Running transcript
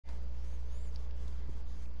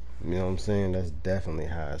You know what I'm saying? That's definitely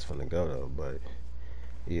how it's finna go though. But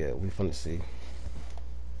yeah, we finna see.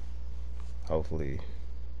 Hopefully,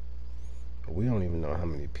 we don't even know how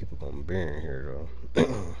many people gonna be in here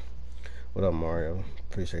though. What up, Mario?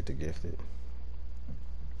 Appreciate the gifted.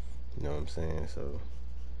 You know what I'm saying? So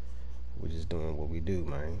we just doing what we do,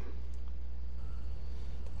 man.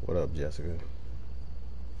 What up, Jessica?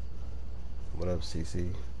 What up,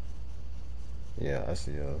 CC? Yeah, I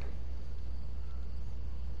see y'all.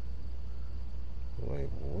 Wait,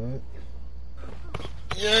 what?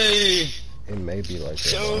 Yay! It may be like that.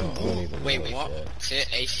 So, I don't even wait, know. what?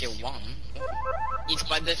 AC1? It's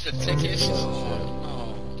by the tickets?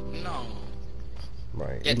 Oh, no.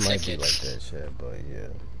 Right, Get it might tickets. be like that, chat, but yeah.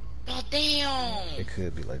 Oh, damn! It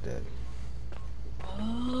could be like that.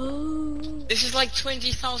 Oh. This is like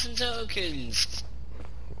 20,000 tokens.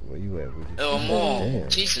 Where you at, Woody? Or more. Damn.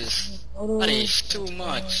 Jesus. That is too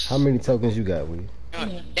much. How many tokens you got, Woody?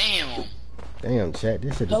 God damn. Damn, chat,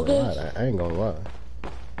 this shit is a lot. I ain't gonna lie.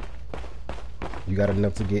 You got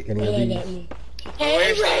enough to get any of these?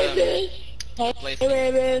 Hey, Raven. Hey,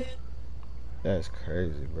 Raven. That's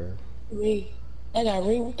crazy, bro. Me. I got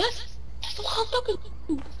ring. That's a lot of tokens.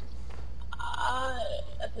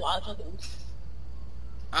 That's a lot of tokens.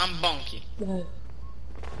 I'm bunky.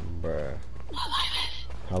 Bruh.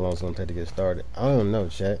 How long it's gonna take to get started? I don't know,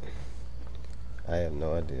 chat. I have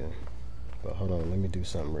no idea. But hold on, let me do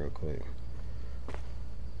something real quick.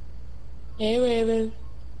 Hey, Raven.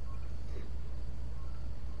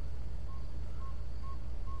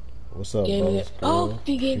 What's up, Gave bro? it. Oh,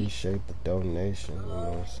 he gave. Appreciate the donation, you know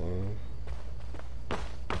what I'm saying?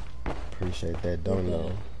 Appreciate that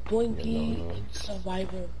dono. Blinky You know.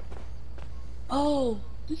 Survivor. Oh,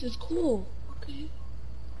 this is cool. Okay.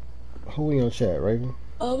 Who we on chat, Raven?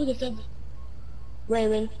 Oh, we just have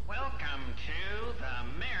Raven. Welcome to the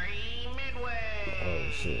Merry Midway. Oh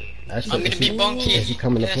shit. Actually, I'm gonna be bunky. Is he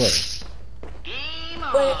coming to play? Game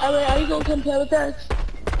on. Wait, are you gonna come play with us?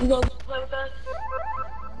 You gonna play with us?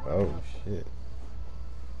 Oh shit.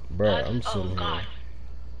 Bruh, I'm sitting here. God.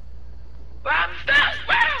 Bro, I'm stuck,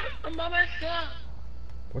 bro. I'm by myself.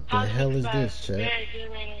 What the hell is this, chat?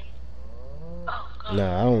 Oh, God.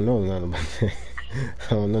 Nah, I don't know nothing about that. I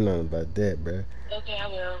don't know nothing about that, bruh. Okay, I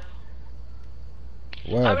will.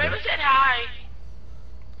 Wow. Raven said hi.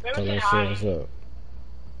 Raven said hi. What's up.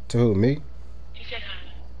 To who, me? She said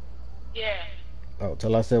hi. Yeah. Oh,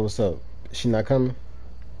 tell I said what's up. She not coming?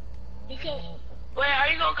 He said, wait, are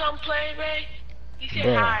you gonna come play, Ray? He said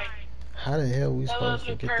Bruh, hi. how the hell we supposed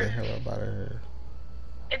to get the hell up out of here?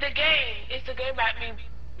 It's the game. It's the game that means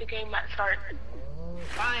the game might start.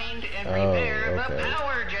 Find and repair the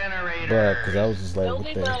power generator. Bruh, cause I was just like,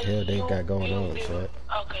 what the hell they got going on, chat?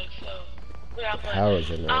 Okay, so we are playing. Power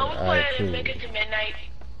generator. Alright, cool. Make it to midnight.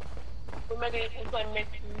 We're make it to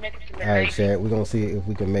midnight. Alright, chat, we're gonna see if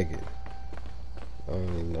we can make it. I don't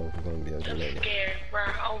even know if we're gonna be able to make it. I'm scared, bro.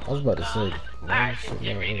 Oh, I was about to say, why Alright, is shit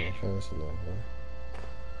not running fast enough, bro?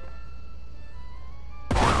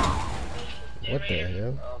 What the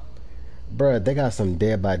hell? Bruh, they got some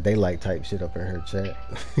Dead by Daylight type shit up in her chat.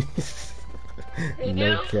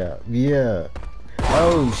 No cap. Yeah.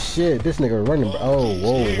 Oh shit, this nigga running. Oh,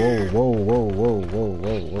 whoa.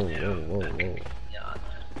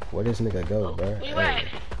 Where this nigga go, bruh?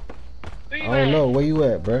 Hey. I don't know. Where you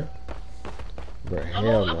at, bruh? Bruh,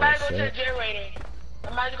 hell no, shit.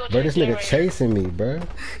 Bruh, this nigga chasing me, bruh.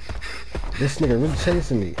 This nigga really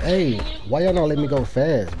chasing me. Hey, why y'all not let me go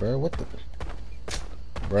fast, bruh? What the...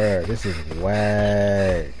 Bruh, this is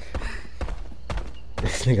whack.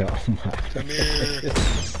 This nigga, oh my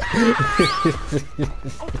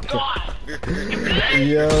god.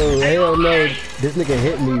 Yo, hell no. This nigga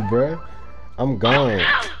hit me, bruh. I'm gone.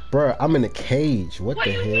 Bruh, I'm in a cage. What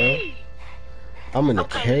the hell? I'm in a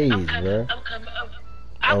cage, bruh.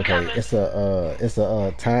 Okay, it's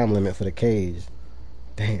a time limit for the cage.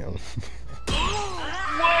 Damn.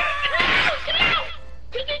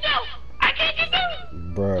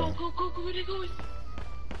 Bruh.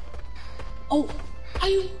 Oh, are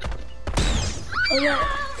you? Oh yeah.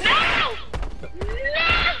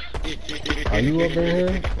 Are you up in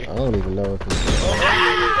here? I don't even know if it's...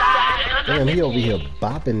 Damn, he over here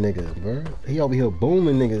bopping niggas, bruh. He over here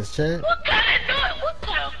booming niggas, chat.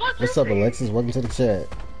 What's up, Alexis? Welcome to the chat.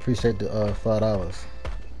 Appreciate the $5.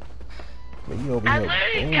 But you over here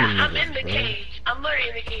booming niggas, I'm in the cage. I'm literally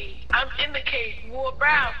in the cage. I'm in the cage. War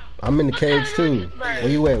Brown. I'm in the cage too. Where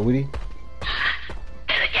you at, Woody? In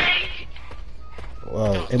the cage.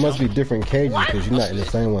 Well, it must be different cages because you're not in the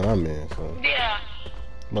same one I'm in, so. Yeah.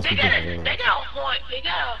 Must be different. They got a horn. They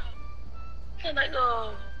got a sound like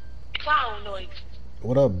a clown noise.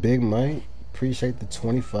 What up, Big Mike? Appreciate the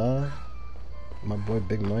 25. My boy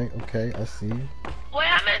Big Mike. Okay, I see you. Wait,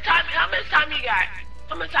 how much time you got?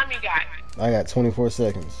 How much time you got? I got 24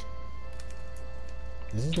 seconds.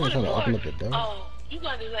 Is this nigga trying to open up the door? Oh, you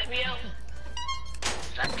gonna let me out?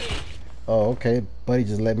 Okay. Oh, okay. Buddy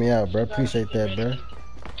just let me out, bro. Appreciate that, bro.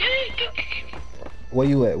 Where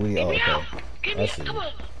you at? Oh, okay. I see you.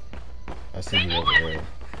 I see you over there.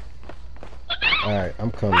 Alright,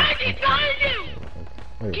 I'm coming.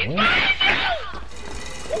 Wait, what?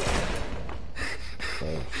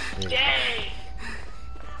 Oh, shit. Dang.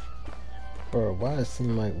 Bro, why it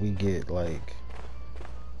seem like we get, like...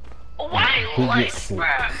 Why you like, bro?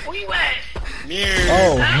 Where you at?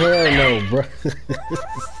 Oh, hell no, bro.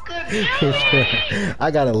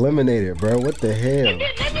 I got eliminated, bro. What the hell?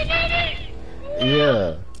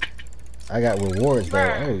 Yeah. I got rewards,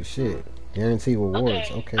 though. Oh, shit. Guaranteed rewards.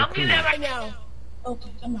 Okay, I'm cool. in there right now.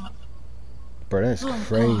 Okay, I'm out. Bro, that's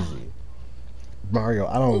crazy. God. Mario,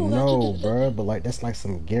 I don't know, bro, but like that's like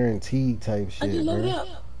some guaranteed type shit, I just bro. loaded up.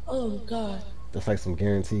 Oh god. That's like some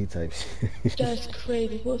guaranteed type shit. That's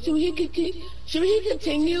crazy. Well, should we continue? Should we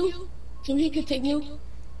continue?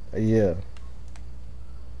 Yeah.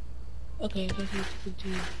 Okay, let's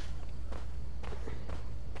continue.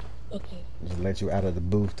 Okay. Just let you out of the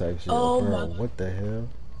booth type shit. Oh bro, my. What the hell?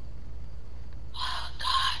 Oh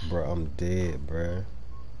god. Bro, I'm dead, bro.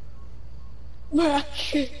 Bro,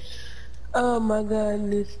 oh my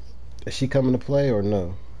goodness. Is she coming to play or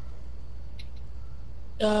no?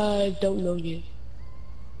 I don't know yet.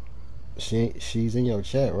 She's in your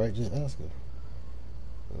chat, right? Just ask her.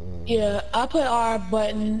 Yeah, I put R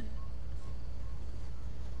button.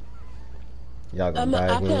 Y'all gonna die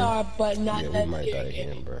again? I put R button. Not yeah, we might die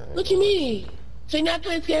again, bro. What you mean? So you're not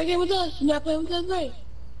playing scary game with us? You're not playing with us, right?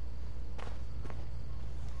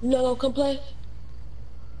 You not gonna come play?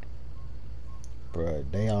 Bruh,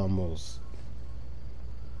 they almost...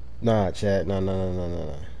 Nah, chat, no.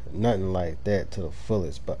 Nothing like that to the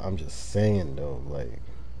fullest, but I'm just saying, though, like...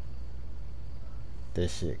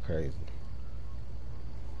 This shit crazy.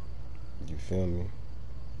 You feel me?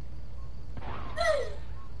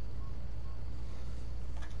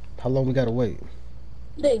 How long we gotta wait?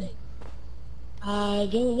 Baby. I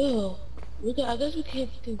don't know. I guess we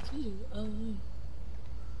can't continue. I don't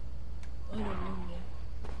know, man.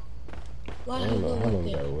 Why I don't know how long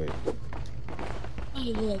we gotta wait. Why do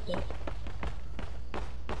you look like that?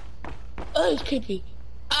 Oh, it's creepy.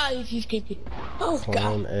 He's creepy. Oh, God.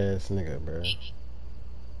 Clown ass nigga, bro.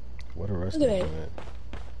 What a rest of Look at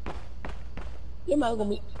that. You're not gonna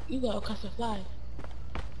be. You gotta catch a fly.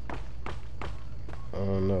 I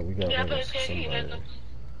don't know. We gotta wait for somebody.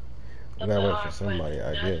 We gotta wait for somebody,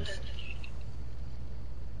 I guess.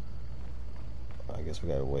 I guess we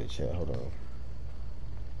gotta wait, chat. Hold on.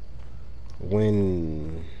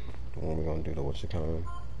 When we gonna do the what you calling?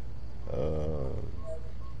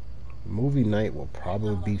 Movie night will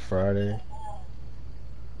probably be Friday.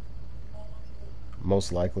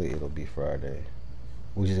 Most likely it'll be Friday.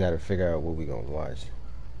 We just gotta figure out what we gonna watch.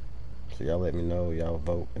 So y'all let me know. Y'all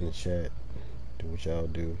vote in the chat. Do what y'all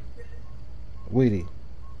do. Weedy.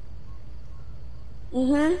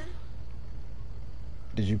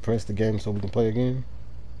 Did you press the game so we can play again?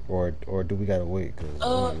 Or do we gotta wait? Cause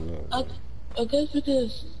I don't know. I guess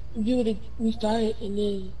because restart it and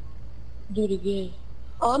then do it again.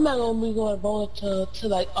 Oh, I'm not gonna be going bowling till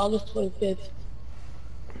like August 25th.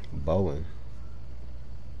 Bowling.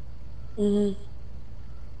 Oh,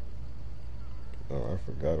 I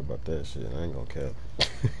forgot about that shit. I ain't gonna cap.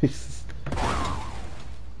 I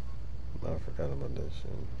forgot about that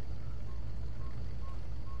shit.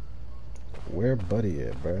 Where Buddy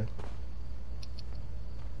at, bruh?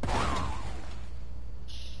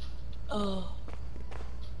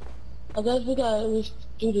 I guess we gotta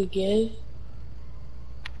do it again.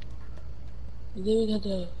 And then we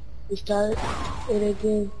gotta restart it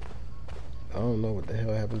again. I don't know what the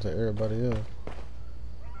hell happened to everybody else.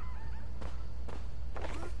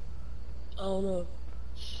 I don't know.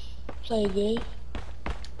 Play again.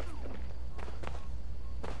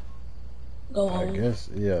 Go home. I guess,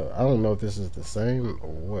 yeah. I don't know if this is the same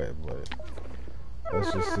or what, but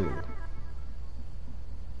let's just see.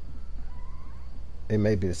 It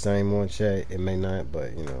may be the same one, chat. It may not,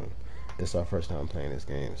 but you know, this is our first time playing this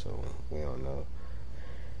game, so we don't know.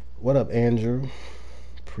 What up, Andrew?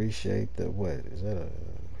 Appreciate the what? Is that a?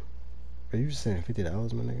 Are you just saying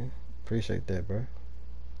 $50, my nigga? Appreciate that, bro.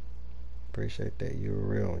 Appreciate that. You a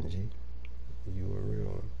real one, G. You a real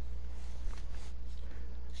one.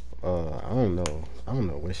 I don't know. I don't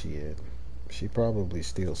know where she at. She probably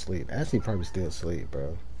still asleep. Actually, probably still asleep,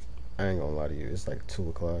 bro. I ain't gonna lie to you. It's like 2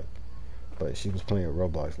 o'clock. But she was playing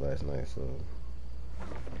Roblox last night, so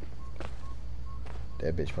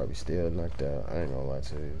that bitch probably still knocked out. I ain't gonna lie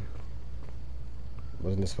to you.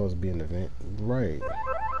 Wasn't it supposed to be an event? Right.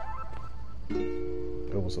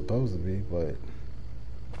 It was supposed to be, but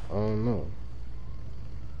I don't know.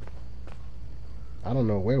 I don't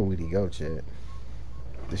know where would he go, Chad.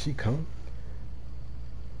 Did she come?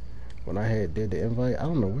 When I did the invite, I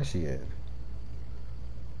don't know where she at.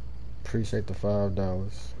 Appreciate the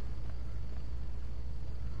 $5.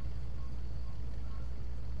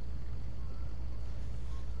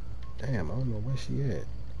 Damn, I don't know where she at.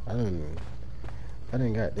 I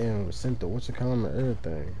didn't goddamn sent the what's it called and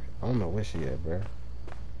everything. I don't know where she at, bro.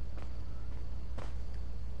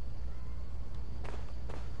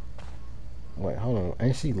 Wait, hold on.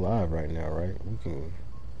 Ain't she live right now, right? We can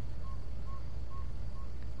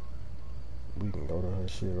go to her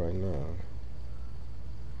shit right now.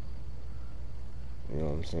 You know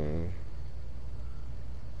what I'm saying?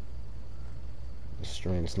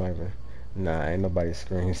 Stream sniping. Nah, ain't nobody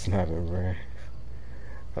stream sniping, bro.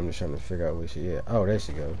 I'm just trying to figure out where she at. Oh, there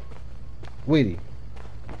she go. Weedy.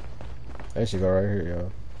 There she go right here,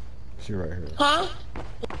 y'all. She right here. Huh?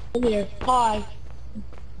 I'm here. Hi.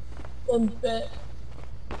 I'm back.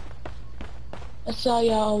 I saw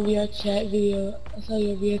y'all on VR chat video. I saw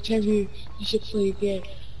your VR chat video. You should play again.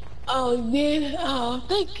 Oh, you did? Oh,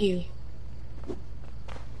 thank you.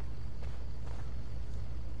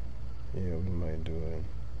 Yeah, we might do it.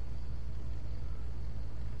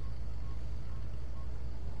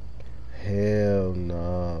 Hell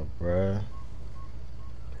nah, bruh.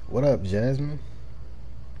 What up, Jasmine?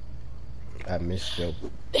 I missed you.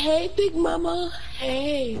 Hey, Big Mama.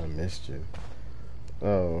 Hey. I missed you.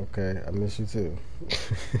 Oh, okay. I miss you too.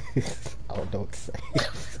 Oh, don't say.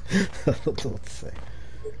 Don't say.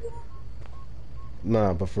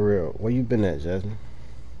 Nah, but for real, where you been at, Jasmine?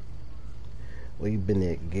 Where you been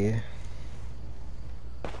at, gear?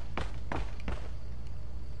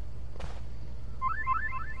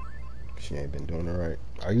 She ain't been doing it right.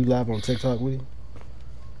 Are you live on TikTok, Woody?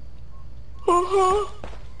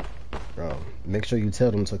 Bro, make sure you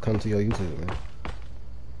tell them to come to your YouTube, man.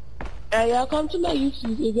 Hey, y'all come to my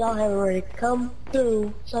YouTube if y'all haven't already. Come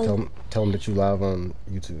through. Tell them that you live on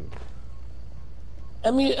YouTube.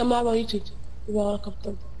 I'm live on YouTube. If y'all wanna come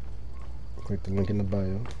through. Click the link in the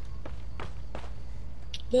bio.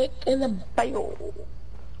 Link in the bio.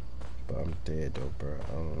 But I'm dead though, bro.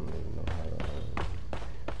 I don't even know how to.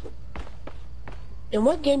 And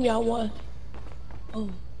what game y'all want? Oh.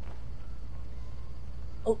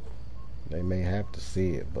 They may have to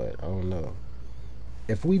see it, but I don't know.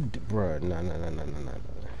 If we, bruh, no.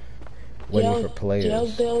 Waiting for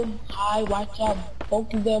players. Tell them, hi, watch out,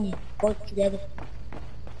 both of them work together.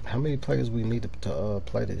 How many players we need to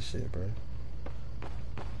play this shit, bro?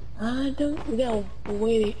 I don't know.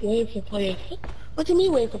 Waiting for players. What do you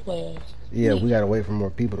mean waiting for players? Yeah, we gotta wait for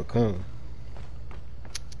more people to come.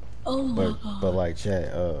 Oh my god. But like,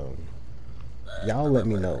 chat, y'all let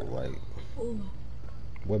me know, like,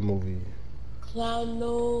 what movie? Clown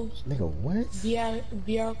Nose. Nigga, what?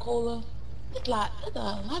 VR Cola. It's like,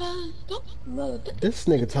 this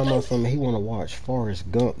nigga talking about something he wanna watch Forrest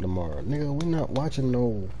Gump tomorrow. Nigga, we not watching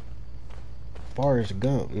no Forrest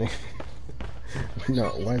Gump, nigga. We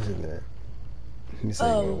not watching that. He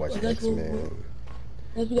said he wanna watch X-Men.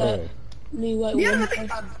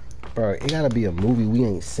 Bro, it gotta be a movie we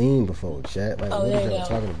ain't seen before, chat. Like, what are y'all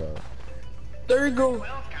talking about? There you go.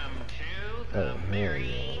 Welcome to the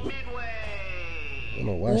very midway. I don't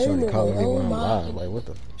know why somebody calling me when I'm live. Like, what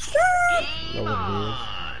the? Know what it is?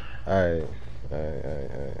 Alright.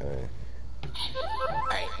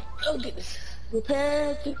 Alright. Oh goodness.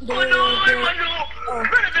 Repair the door.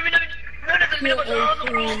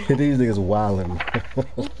 These niggas wildin'.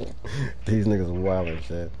 These niggas wildin',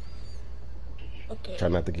 shit. Okay. Try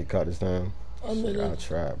not to get caught this time. I'll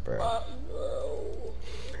try, bro.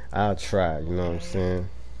 I'll try, you know what I'm saying?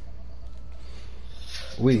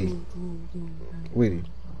 Weedy.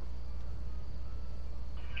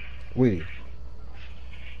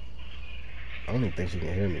 I don't even think she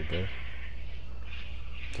can hear me, bro.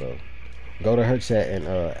 So, go to her chat and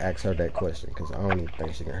ask her that question, because I don't even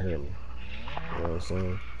think she can hear me. You know what I'm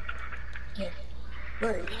saying? Yeah.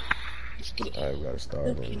 Right. Alright, we gotta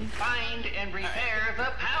start. Find and repair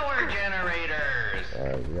the power generators.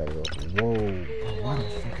 Alright, we gotta go. Whoa, bro, why the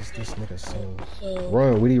fuck is this nigga so...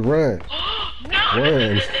 Run, Weedy, run!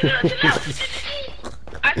 Run!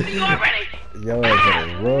 I see you already! Yo, I gotta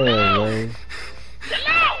run, man.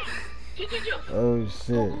 Oh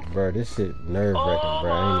shit, bro, this shit nerve-wracking,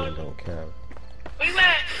 bro. I ain't even gonna count. Where you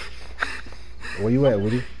at? Where you at,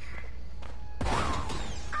 Woody?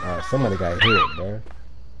 Alright, somebody got hit, bro.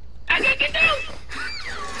 I can't get down.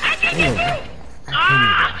 I can't Damn, get down. I can't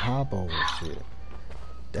even hop over shit.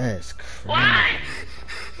 That's crazy. Why?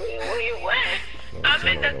 Where you at? I'm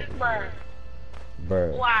in the bird.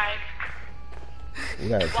 Bro. Why? We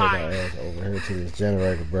gotta take our ass over here to this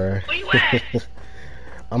generator, bro. Where you at?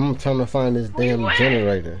 I'm trying to find this Where damn you at?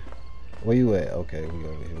 generator. Where you at? Okay, we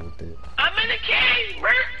over here with it. I'm in the cage, bro.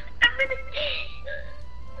 I'm in the cage.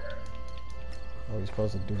 Are we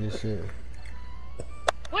supposed to do this shit?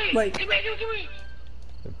 Wait. Come here.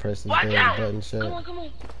 Press this Watch damn out. button shit. Come on.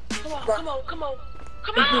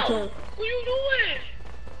 What you doing?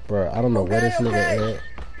 Bro, I don't know where this nigga at.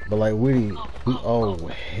 But like, we oh,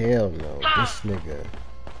 hell no. This nigga.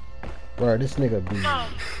 Bro, this nigga be.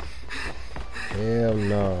 Hell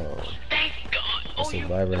no. Thank God. A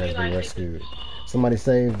survivor has been rescued. Somebody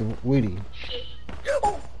saved Weedy.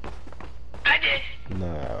 I did.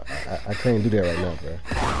 Nah, I can't do that right now, bro.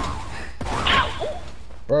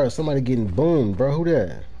 Bro, somebody getting boomed, bro. Who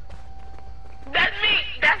that? That's me.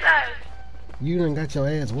 That's us. You done got your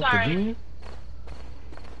ass whooped Sorry. again?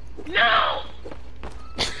 No.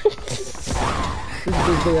 This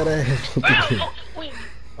bitch got her ass whooped again. Wait.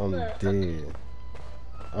 I'm dead.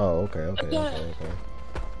 Oh, okay. Yo.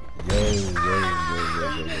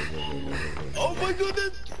 Oh my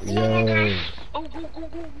goodness! Yo. Oh,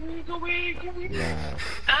 go away.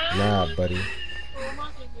 Nah, buddy. Oh my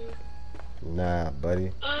goodness. Nah,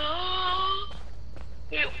 buddy.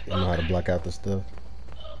 You know how to block out the stuff?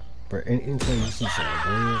 Bro, anytime you see some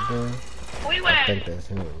weird, bro, I think that's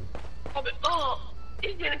him. Oh,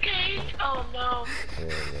 he's in a cage? Oh no.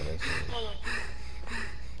 Yeah, that's him.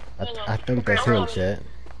 Hold on. I think that's him, chat.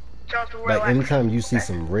 Like, anytime you see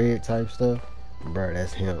some red type stuff, bro,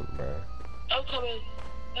 that's him, bro. I'm coming.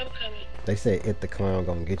 They say it the clown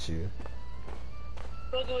gonna get you.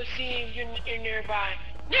 We'll go see if you're nearby.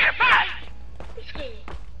 Let's go.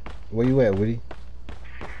 Where you at, Woody?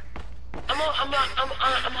 I'm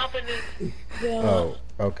hopping in. Yeah. Oh,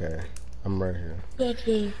 okay. I'm right here.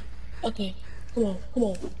 Gotcha. Okay. Come on.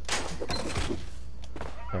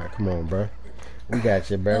 Alright, come on, bro. We got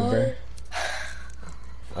you, bro.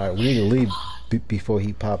 Alright, we need to leave before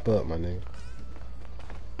he pop up, my nigga.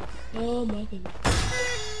 Oh my goodness.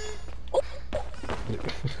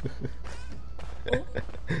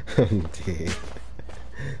 I'm dead.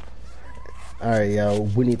 Alright, y'all,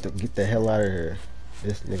 we need to get the hell out of here.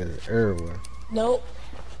 This nigga's everywhere. Nope.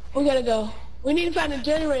 We gotta go. We need to find a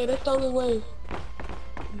generator. That's the only way.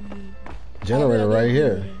 Generator right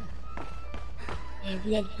here. Yeah,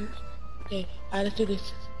 we gotta do. Okay, alright, let's do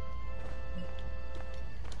this.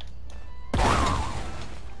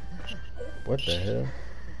 What the hell?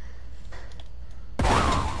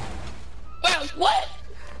 Wow, what?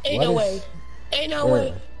 Ain't no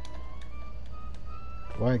way.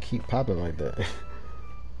 Why it keep popping like that?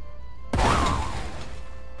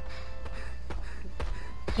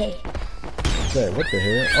 Okay. Hey, what the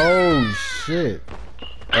hell? Oh shit!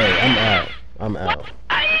 Hey, I'm out.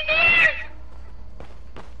 I ain't there.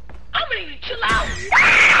 I'm gonna need to chill out.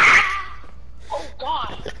 Oh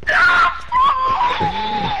God.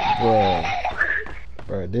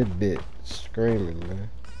 Bro, this bitch screaming, man.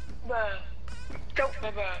 Bruh.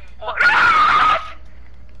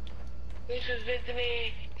 This is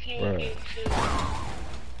visiting. You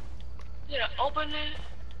gotta open it.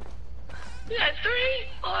 You got 3?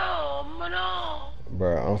 Oh, no.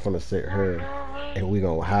 Bro, I'm finna sit here and we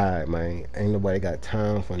gonna hide, man. Ain't nobody got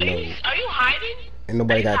time for no. Are you hiding? Ain't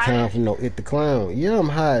nobody got time for no It the Clown. Yeah, I'm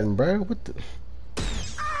hiding, bro. What the?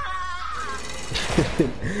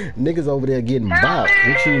 Niggas over there getting bopped.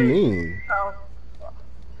 What you mean?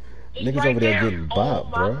 Niggas right over there there. getting bopped,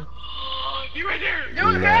 bro. You right there.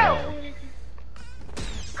 Nah.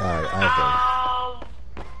 Alright,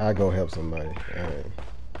 I'll go help somebody. Alright.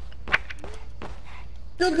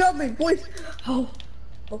 Dude, help me, boys. Oh,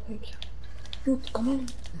 okay. Dude, come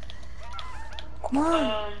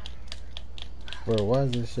on. Bro, why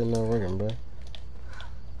is this shit not working, bro?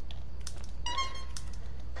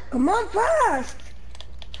 Come on, fast.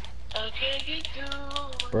 I can't get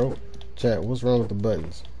through. Bro, chat, what's wrong with the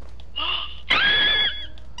buttons?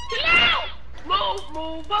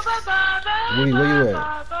 Move. Woody, where you at?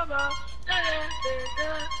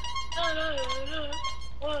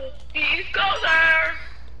 He's closer.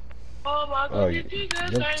 Oh my God. Oh, your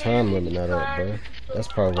time limit not up, bro. That's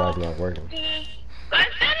probably why it's not working.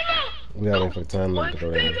 We gotta wait for the time limit to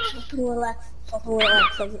go down. Relax.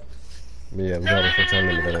 Yeah, we gotta wait for the time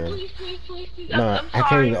limit to go down. Nah, I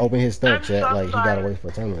can't even open his stuff, chat. Like, he gotta wait for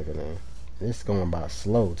the time limit to go down. It's going by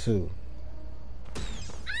slow, too.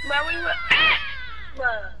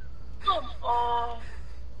 Come on.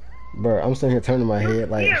 Bruh, I'm sitting here turning my head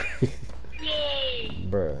like,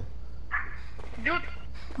 bruh. Dude,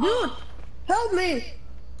 help me!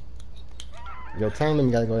 Yo, time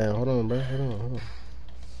limit gotta go down. Hold on, bruh. Hold on.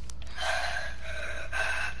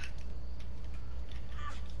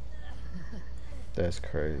 That's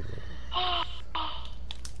crazy.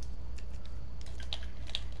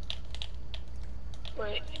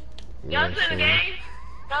 Wait. Y'all still in the game?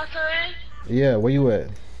 Y'all still in? Yeah, where you at?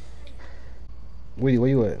 Where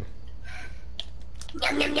you at?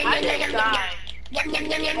 I just died.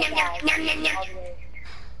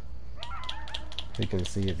 He can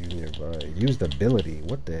see if you're nearby. Use the ability.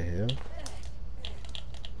 What the hell?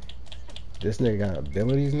 This nigga got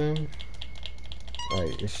abilities now?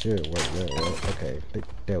 Alright, it should work now, right? Okay,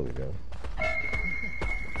 there we go.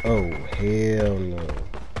 Oh, hell no.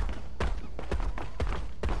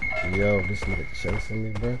 Yo, this nigga chasing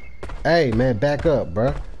me, bro. Hey, man, back up,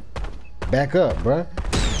 bro. Back up, bro.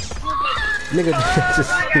 Nigga just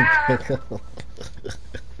back up.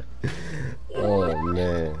 Oh,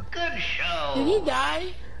 man. Good show. Did he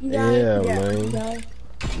die? Yeah, He man. died.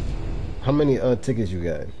 How many tickets you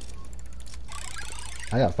got?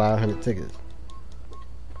 I got 500 tickets.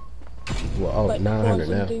 Well, oh, Like 900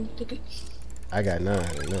 now. Tickets. I got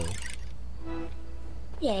 900 now.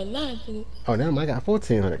 Yeah, 9 tickets. Oh, now I got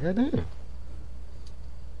 1,400. Goddamn.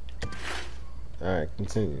 Alright,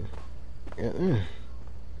 continue.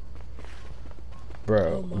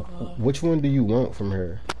 Bro, Oh my God. which one do you want from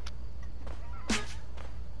her?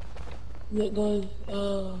 It goes,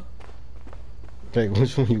 Like,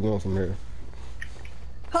 which one you want from her?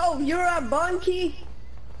 Oh, you're a bunkie?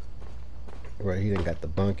 Right, he done got the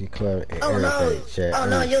bunkie club and Oh, no. everything, chat. Oh,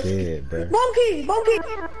 no, I'm you're... dead, bro. Bunkie!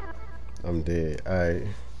 I'm dead. Alright.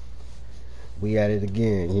 We at it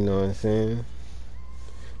again, you know what I'm saying?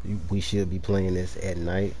 We should be playing this at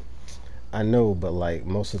night. I know, but like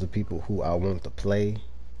most of the people who I want to play,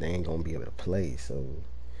 they ain't gonna be able to play. So,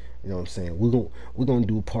 you know what I'm saying? We're gonna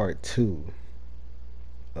do part 2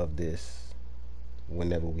 of this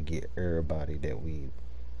whenever we get everybody that we,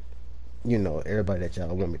 you know, everybody that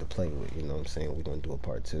y'all want me to play with. You know what I'm saying? We're gonna do a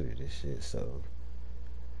part 2 of this shit. So,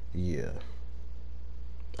 yeah.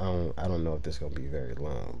 I don't know if this gonna be very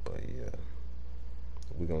long, but yeah,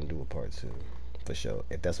 we're gonna do a part 2 for sure.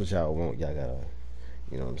 If that's what y'all want, y'all gotta,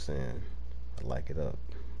 you know what I'm saying, like it up.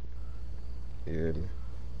 You hear me?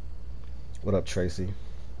 What up, Tracy?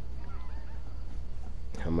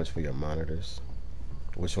 How much for your monitors?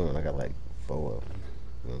 Which one? I got like 4 of them.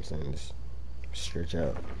 You know what I'm saying? Just stretch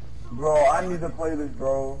out. Bro, I need to play this,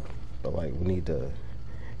 bro. But like, we need to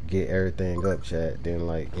get everything up, chat. Then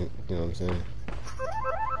like, you know what I'm saying?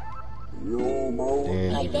 Yo, bro.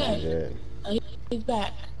 Then Like you can do that. that. He's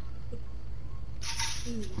back.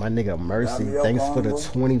 My nigga Mercy, Got me up thanks for on, the bro.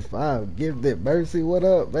 25 gifted. Mercy, what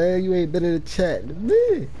up, man? You ain't been in the chat.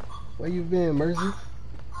 Man, where you been, Mercy?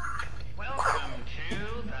 Welcome to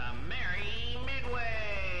the Merry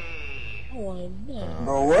Midway. Oh, no.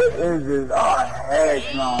 Bro, what is this? Oh,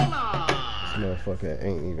 heck no. This motherfucker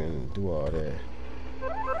ain't even do all that.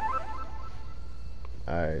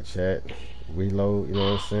 Alright, chat. Reload, you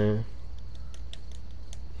know what I'm saying?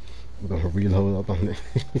 We're gonna reload up on it.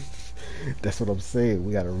 That's what I'm saying.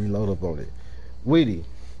 We gotta reload up on it. Weedy.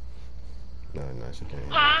 No, she can't.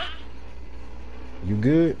 Huh? You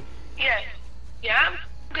good? Yeah. Yeah, I'm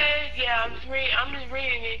good. Yeah, I'm just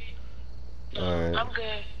reading it. Alright. I'm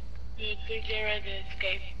good. Good, ready to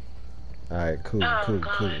escape. Alright, cool, Oh, cool,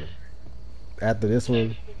 God. cool. After this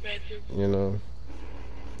one, you know,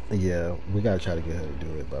 yeah, we gotta try to get her to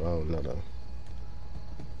do it, but I don't know though.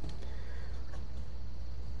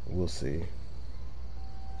 We'll see.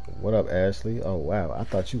 What up, Ashley? Oh wow, I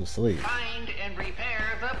thought you was asleep. Find and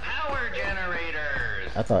repair the power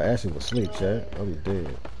generators. I thought Ashley was asleep, chat. I'm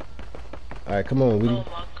dead. Alright, come on, Weedy. Oh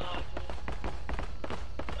my God.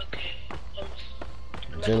 Okay.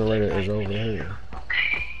 The generator is over here.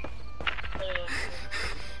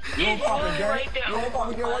 You don't pop it, gang. You don't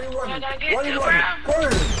pop it, gang. Why you running? Why you running?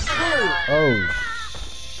 Oh,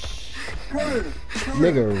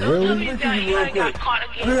 nigga, really?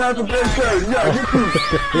 You have to play church. Yeah,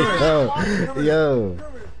 get yo,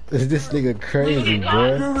 this nigga crazy,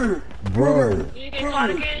 bro. Bro,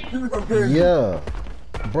 yeah,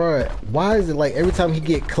 bro. Why is it like every time he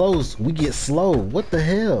get close, we get slow? What the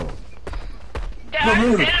hell? That's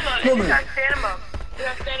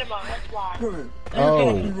why.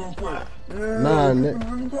 Oh, nah,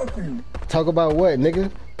 talk about what,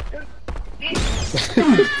 nigga?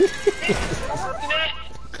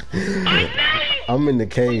 I'm in the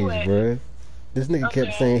cage, bruh. This nigga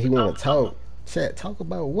kept saying he wanna talk. Chat, talk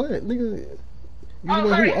about what, nigga? You the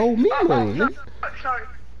one who owe me money, nigga. Sorry.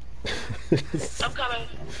 I'm coming.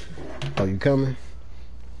 Oh, you coming?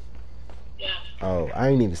 Yeah. Oh, I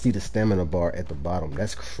didn't even see the stamina bar at the bottom.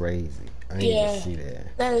 That's crazy. I didn't even see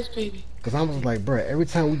that. That is creepy. Cause I was like, bro, every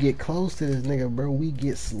time we get close to this nigga, bro, we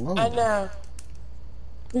get slow. I know.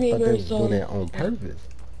 I thought they was doing that on purpose.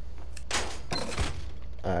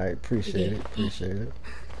 Alright, appreciate it. Appreciate it.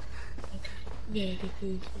 Yeah, this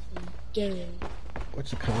is generator. What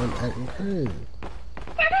you calling acting crazy?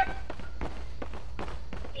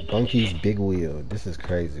 Bunky's big wheel. This is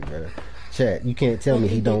crazy, bro. Chat, you can't tell me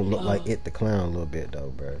he don't look like It the Clown a little bit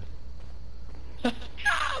though, bro.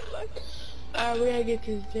 Alright, we gotta get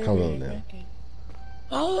to this generator. Come on now.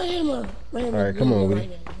 I'll let him up. Alright, come on,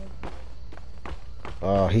 Woody.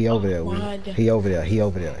 Oh, he over there, He over there. He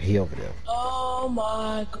over there. He over there. Oh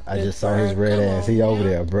my god. I just saw his red ass. He over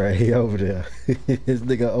there, bro. He over there. This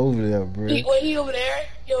nigga over there, bro. Wait, he over there?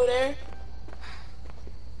 He over there?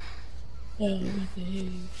 Oh, what the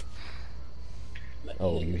hell?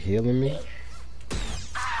 Oh, you healing me?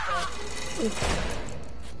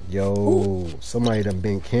 Yo, somebody done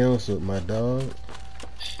been canceled, my dog.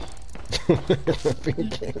 Been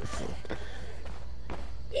canceled.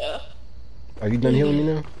 Yeah. Are you done healing me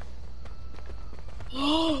now?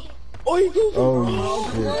 Oh, you do. Oh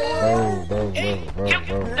shit, bro.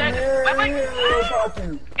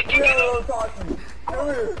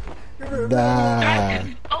 Nah.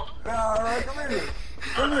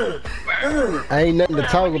 I ain't nothing to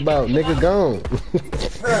talk about, nigga. Gone.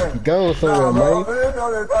 Gone somewhere, man.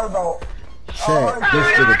 Chat, this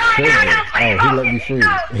nigga tripping. Oh, he let me free.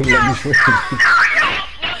 He let me free.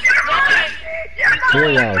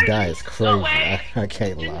 Hearing y'all die is crazy. I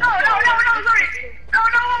can't lie.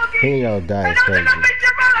 Hearing y'all die is crazy.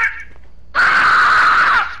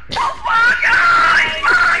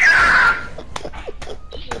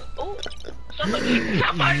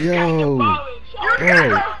 Yo,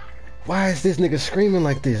 bro, why is this nigga screaming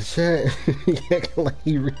like this, chat? He acting like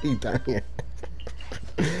he really dying.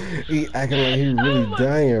 He acting like he really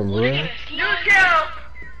dying, bro.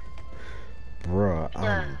 Bro,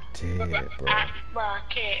 I'm dead, bro.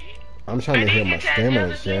 I'm trying to heal my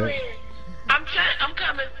stamina, chat. I'm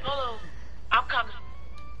coming. Hold on. I'm coming.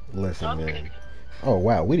 Listen, man. Oh,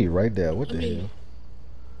 wow, Weedy right there. What the hell?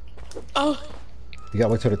 Oh. You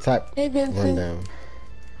gotta wait till the top Hey, Vincent. run down. You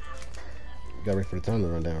gotta wait for the time to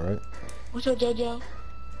run down, right? What's up, JoJo?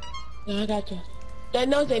 No, I got you. That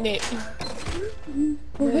nose ain't it.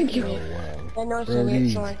 Oh, thank you. Oh, wow. That nose Bro, ain't it,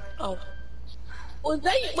 these- sorry. Oh. Was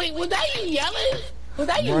that you? Wait, was that you yelling? Was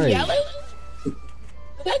that you Right. yelling?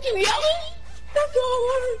 Was that you yelling? That's all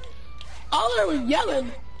I heard. All I heard was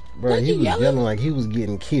yelling. Bro, Was he you was yelling? yelling like he was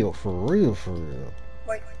getting killed for real, for real.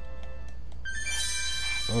 Wait.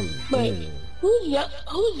 I'm Wait. dead. Who's yelling?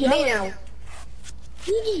 Me now.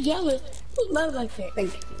 Who's just yelling? Who's loud like that?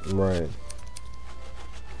 Thank you. Right.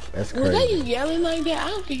 That's Was that you crazy. yelling like that? I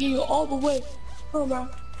don't think you all the way. Oh, bro.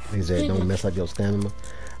 He said, don't mess up your stamina.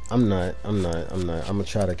 I'm not. I'm gonna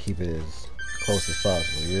try to keep it as close as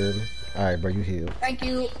possible, you hear me? Alright, bro, you heal. Thank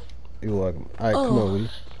you. You're welcome. Alright, come on, Weedy.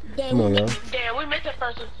 Come on, y'all. Damn, we missed a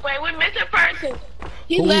person. Wait, we missed a person.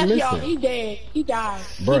 He Who we left, missing? y'all. He dead. He died.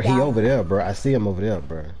 Bro, he died. over there, bro. I see him over there,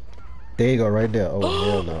 bro. There you go, right there. Oh,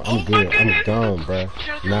 hell no. I'm good. I'm gone, bro.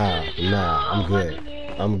 Nah, I'm good.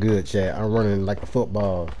 I'm good, Chad. I'm running like a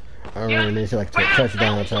football. I'm running this shit like a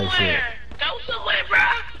touchdown type shit. Go somewhere, bro.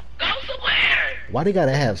 Go somewhere. Why they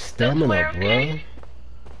gotta have stamina, bro?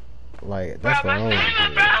 Like, that's what I don't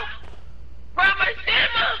get. Bro, my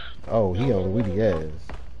stamina. Oh, he on Weedy ass.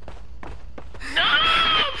 No,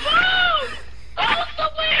 bro. Go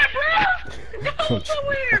somewhere, bro. Go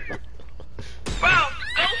somewhere. Bro,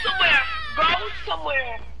 go somewhere. Go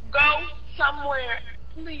somewhere. Go somewhere.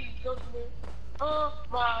 Please, go somewhere. Oh,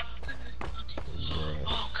 my goodness.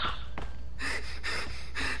 Oh, God.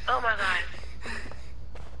 Oh, my God.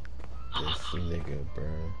 This nigga, bro.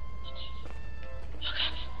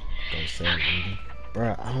 Don't say Weedy.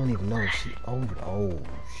 Bro, I don't even know if she over. Oh,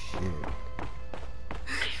 shit.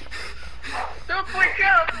 Don't freak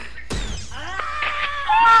out.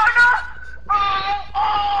 Oh, no.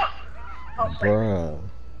 Oh. Bruh.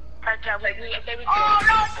 Oh,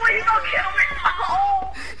 no, please don't kill me.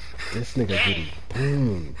 Oh. This nigga getting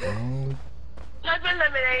boomed, bro. I've been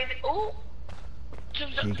eliminated. Ooh.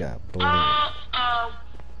 He got boomed.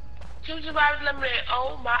 Two survivors eliminated.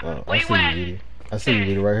 Oh, my. Oh, I Wait, see you, Weedy. I see you,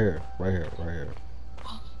 Weedy, right here. Right here, right here.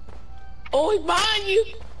 Oh, he's behind you.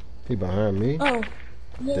 He behind me? Oh.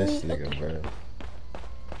 This nigga, bro.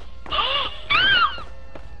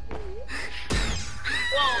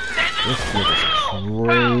 This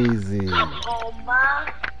nigga's crazy. Oh,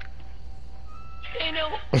 my. You know,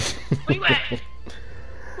 where you at?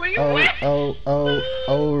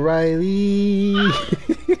 O'Reilly.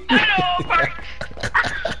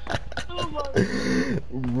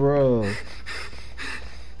 Bro.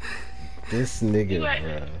 This nigga,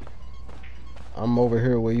 bro. I'm over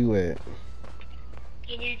here. Where you at?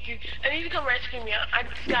 I need to come rescue me. I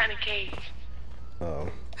just got in a cage. Oh.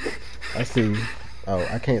 I see you. Oh,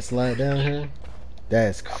 I can't slide down here?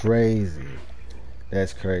 That's crazy.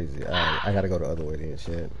 That's crazy. Alright, I gotta go the other way then,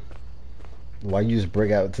 shit. Why you just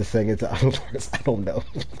break out to sing it to Oculus? I don't know.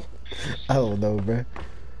 I don't know, bro.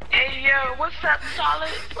 Hey, yo, what's up, Solid?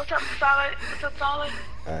 What's up, Solid? What's up, Solid?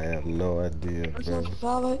 I have no idea, What's bro. up,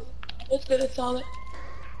 Solid? What's good, Solid?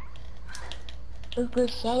 What's good,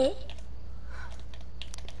 Solid?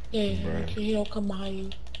 Yeah, make sure he don't come behind you.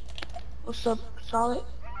 What's up, Solid?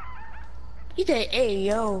 He said, hey,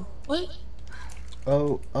 yo. What?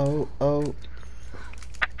 Oh.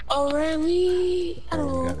 Oh, really? I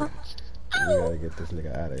don't know. We gotta get this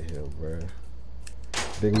nigga out of here, bro.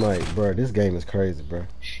 Big Mike, bro, this game is crazy, bro.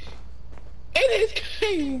 It is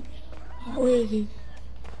crazy. Where is he?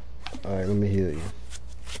 Alright, let me heal you.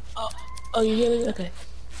 Oh, you healing? Okay.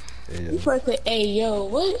 Yeah. You first said, hey, yo,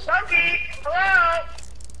 what? Funky, hello?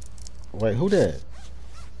 Wait, who that?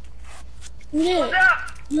 Who that? What's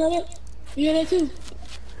up? You heard that? You heard that too?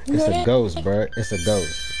 It's a ghost, bro. It's a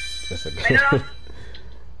ghost. It's a ghost.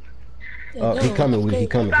 Oh, he coming, He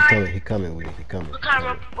coming. What kind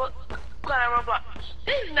of Roblox?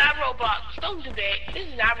 This is not Roblox. Don't do that. This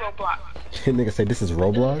is not Roblox. Nigga say this is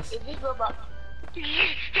Roblox? Is this Roblox? He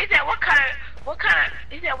said, what kind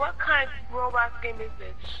of Roblox game is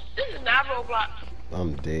this? This is not Roblox.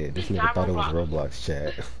 I'm dead. This nigga thought it was Roblox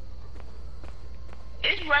chat.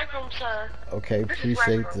 It's Recroom, sir. Okay,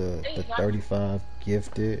 appreciate the 35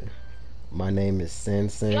 gifted. My name is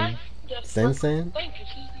Sansan. Sansan? Thank you.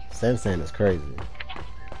 Sansan is crazy.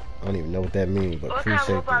 I don't even know what that means, but What kind of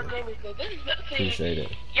appreciate Roblox it. game is this? Appreciate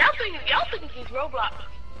it. Y'all think this is Roblox.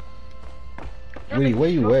 Where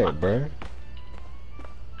you at, bruh?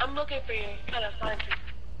 I'm looking for you. Trying to find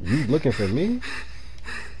you. You looking for me?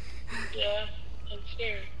 Yeah, I'm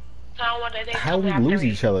scared. So I don't want that thing How to we come lose after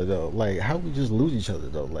me. each other though? Like, how we just lose each other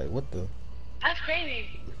though? Like, what the? That's crazy.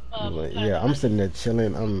 Like, yeah, I'm sitting there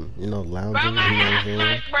chilling. I'm, lounging. Bro, You know what I'm saying?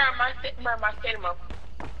 my stamina.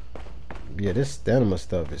 Yeah, this stamina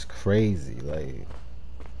stuff is crazy.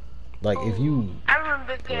 Like if you. I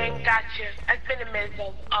remember this game. Gotcha. It's been a minute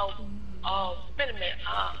though. Oh, it's been a minute.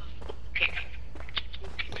 Okay.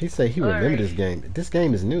 He said he remembered this game. This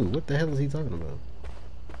game is new. What the hell is he talking about?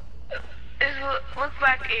 It looks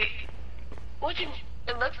like it.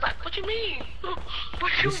 It looks like. What you mean?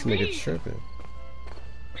 What you This mean? nigga tripping.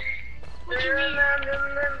 What you mean?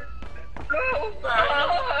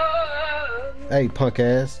 Hey, punk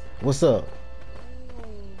ass. What's up?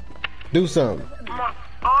 Do something. My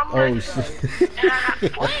arm Oh hurts. shit.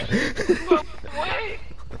 What?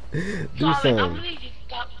 Do I'm something. gonna need you to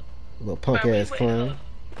stop. Little punk Bro, ass clown.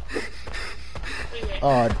 Wait.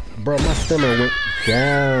 Oh, bro, my stamina went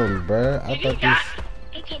down, bro. I Did you thought die? this,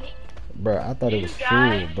 Don't tell me. bro. I thought it Did was you full,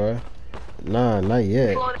 die? bro. Nah, not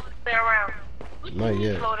yet. Floating around. What Not you mean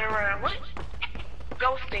yet. floating around? What?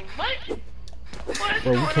 Ghosting. What? What is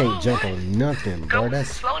Bro, we going can't jump What? on nothing, bro.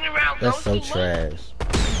 Floating around. That's so ghosting, what? trash.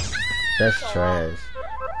 That's trash.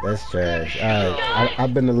 That's trash. Alright,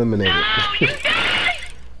 I've been eliminated. No, you died.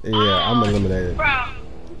 Yeah, I'm eliminated. Bro,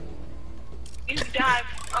 you died.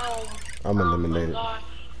 I'm eliminated. Oh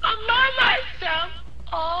I'm by myself.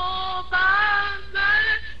 All by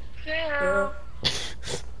myself.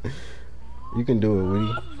 You can do it, Woody.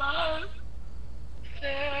 All myself.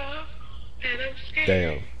 And I'm scared.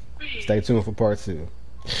 Damn. Stay tuned for part 2.